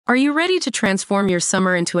Are you ready to transform your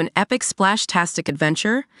summer into an epic splash-tastic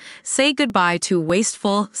adventure? Say goodbye to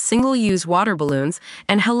wasteful, single-use water balloons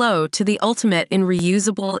and hello to the ultimate in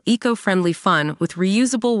reusable, eco-friendly fun with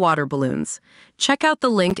reusable water balloons. Check out the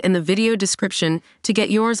link in the video description to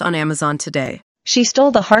get yours on Amazon today. She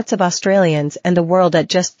stole the hearts of Australians and the world at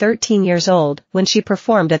just 13 years old when she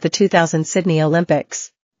performed at the 2000 Sydney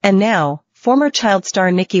Olympics. And now, former child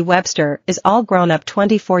star Nikki Webster is all grown up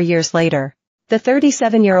 24 years later. The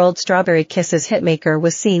 37-year-old Strawberry Kisses hitmaker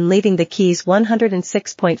was seen leaving the Keys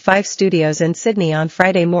 106.5 studios in Sydney on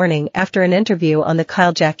Friday morning after an interview on The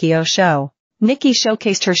Kyle Jackie O Show. Nikki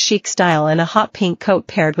showcased her chic style in a hot pink coat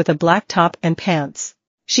paired with a black top and pants.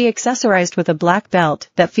 She accessorized with a black belt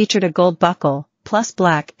that featured a gold buckle, plus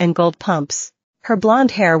black and gold pumps. Her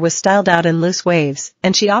blonde hair was styled out in loose waves,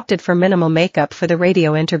 and she opted for minimal makeup for the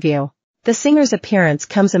radio interview. The singer's appearance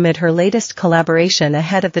comes amid her latest collaboration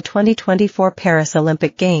ahead of the 2024 Paris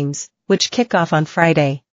Olympic Games, which kick off on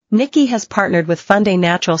Friday. Nikki has partnered with Funday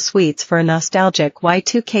Natural Sweets for a nostalgic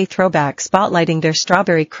Y2K throwback spotlighting their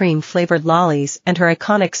strawberry cream-flavored lollies and her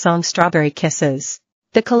iconic song Strawberry Kisses.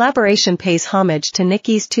 The collaboration pays homage to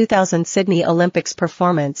Nikki's 2000 Sydney Olympics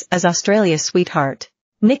performance as Australia's sweetheart.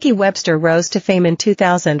 Nikki Webster rose to fame in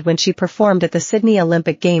 2000 when she performed at the Sydney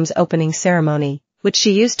Olympic Games opening ceremony, which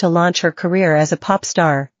she used to launch her career as a pop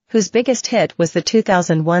star, whose biggest hit was the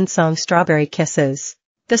 2001 song Strawberry Kisses.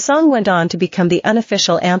 The song went on to become the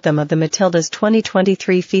unofficial anthem of the Matildas'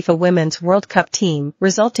 2023 FIFA Women's World Cup team,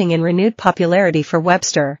 resulting in renewed popularity for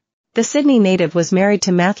Webster. The Sydney native was married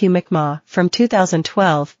to Matthew McMaw from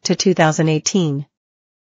 2012 to 2018.